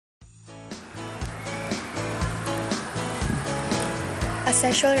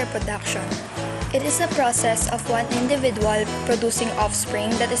Asexual reproduction. It is the process of one individual producing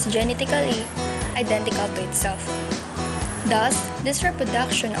offspring that is genetically identical to itself. Thus, this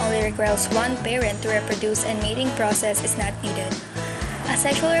reproduction only requires one parent to reproduce and mating process is not needed.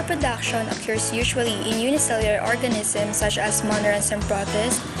 Asexual reproduction occurs usually in unicellular organisms such as monorans and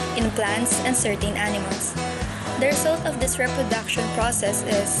protists, in plants, and certain animals. The result of this reproduction process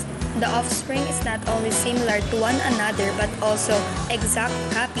is the offspring is not only similar to one another but also exact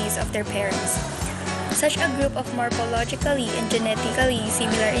copies of their parents. Such a group of morphologically and genetically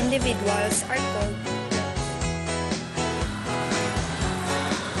similar individuals are called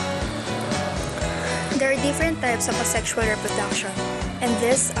There are different types of asexual reproduction, and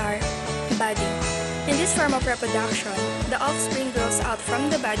these are budding. In this form of reproduction, the offspring grows out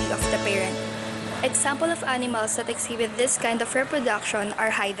from the body of the parent. Examples of animals that exhibit this kind of reproduction are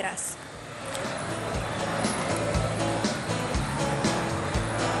hydras.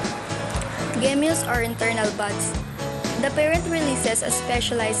 Gametes or internal buds. The parent releases a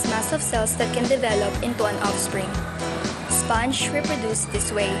specialized mass of cells that can develop into an offspring. Sponge reproduce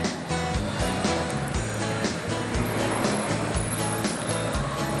this way.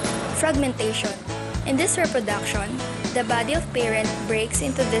 Fragmentation. In this reproduction, the body of parent breaks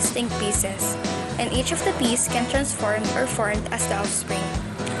into distinct pieces, and each of the pieces can transform or formed as the offspring.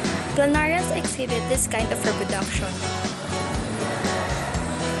 Planarians exhibit this kind of reproduction.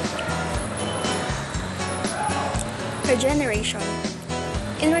 Regeneration.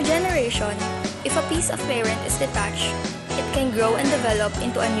 In regeneration, if a piece of parent is detached, it can grow and develop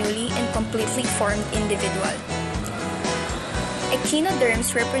into a newly and completely formed individual.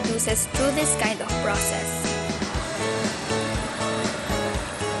 Echinoderms reproduces through this kind of process.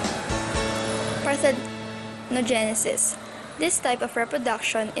 Parthenogenesis. This type of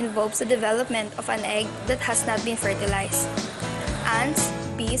reproduction involves the development of an egg that has not been fertilized. Ants,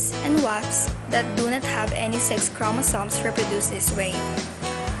 bees, and wasps that do not have any sex chromosomes reproduce this way.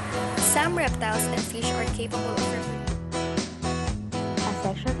 Some reptiles and fish are capable of reproducing.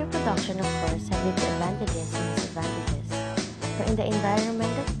 Asexual reproduction, of course, has its advantages and disadvantages. For in the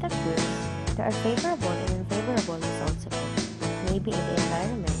environment that it occurs, there are favorable and unfavorable results of it, maybe in the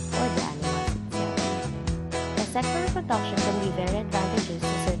environment or the animals itself. Asexual reproduction can be very advantageous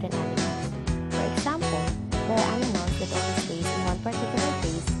to certain animals. For example, there are animals that only stays in one particular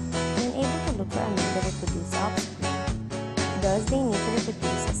phase and unable to look for a mate to reproduce offspring. Thus, they need to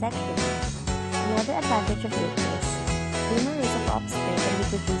reproduce asexually. Another advantage of it is, female race of offspring can be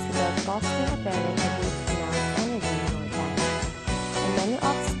produced without costing a parent a great amount of energy nor time, and many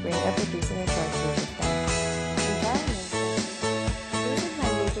offspring are produced in a short period of time.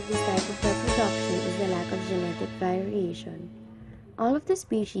 Disadvantage of this type of reproduction is the lack of genetic variation. All of the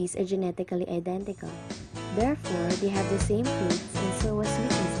species are genetically identical. Therefore, they have the same traits and so as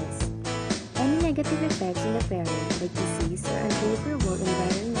weaknesses. Any negative effects on the parent, like disease or unfavorable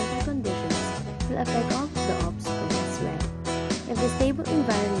environmental conditions, will affect all of the offspring as well. If the stable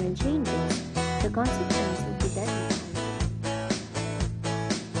environment changes, the consequence will be deadly.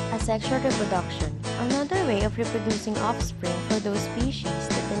 Asexual reproduction. Another way of reproducing offspring for those species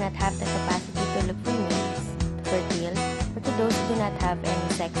that do not have the capacity to look for mates, fertile, or to those who do not have any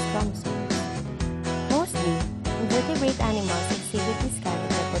sex chromosomes. Mostly, invertebrate animals exhibit this kind of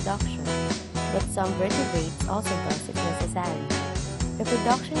reproduction, but some vertebrates also does if necessary.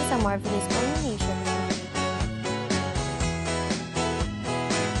 Reproduction is a marvelous combination